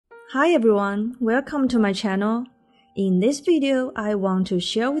Hi everyone, welcome to my channel. In this video, I want to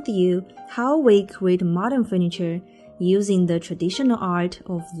share with you how we create modern furniture using the traditional art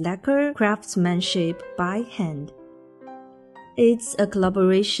of lacquer craftsmanship by hand. It's a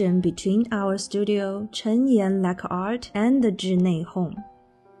collaboration between our studio ChengYan Lacquer Art and the Zhinei Home.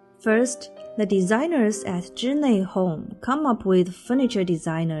 First, the designers at Zhinei Home come up with furniture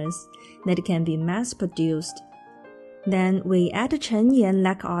designers that can be mass-produced. Then we add ChengYan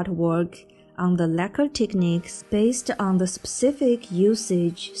lacquer artwork on the lacquer techniques based on the specific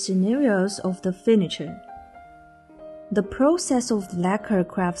usage scenarios of the furniture. The process of lacquer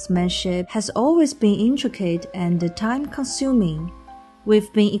craftsmanship has always been intricate and time-consuming.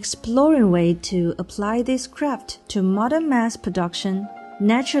 We've been exploring ways to apply this craft to modern mass production.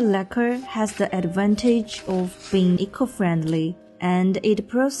 Natural lacquer has the advantage of being eco-friendly, and it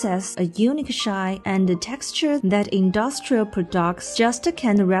possesses a unique shine and texture that industrial products just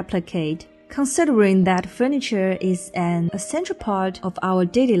can't replicate. Considering that furniture is an essential part of our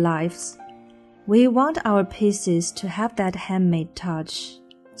daily lives, we want our pieces to have that handmade touch.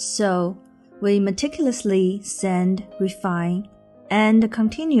 So, we meticulously sand, refine, and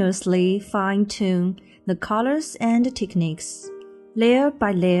continuously fine-tune the colors and techniques, layer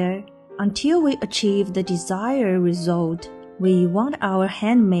by layer, until we achieve the desired result. We want our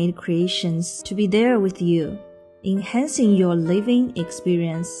handmade creations to be there with you, enhancing your living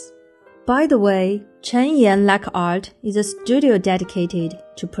experience. By the way, ChengYan Lacquer Art is a studio dedicated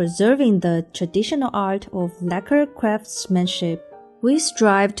to preserving the traditional art of lacquer craftsmanship. We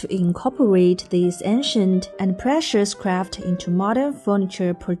strive to incorporate this ancient and precious craft into modern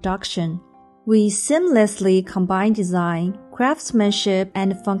furniture production. We seamlessly combine design, craftsmanship,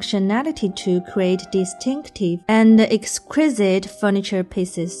 and functionality to create distinctive and exquisite furniture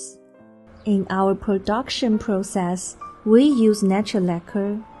pieces. In our production process, we use natural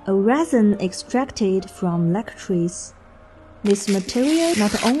lacquer, a resin extracted from lacquer trees. This material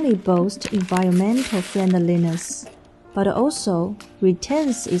not only boasts environmental friendliness, but also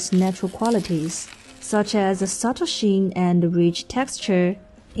retains its natural qualities, such as a subtle sheen and rich texture.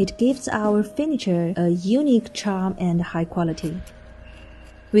 It gives our furniture a unique charm and high quality.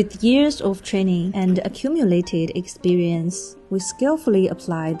 With years of training and accumulated experience, we skillfully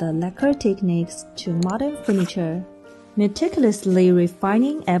apply the lacquer techniques to modern furniture, meticulously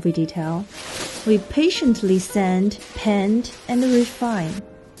refining every detail. We patiently sand, paint, and refine,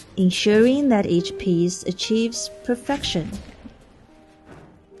 ensuring that each piece achieves perfection.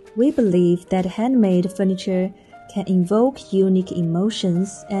 We believe that handmade furniture can invoke unique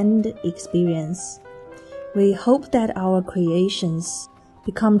emotions and experience. We hope that our creations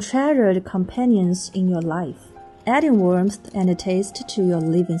become treasured companions in your life, adding warmth and taste to your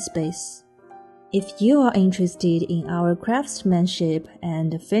living space. If you are interested in our craftsmanship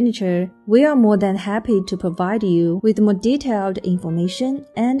and furniture, we are more than happy to provide you with more detailed information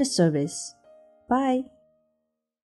and service. Bye!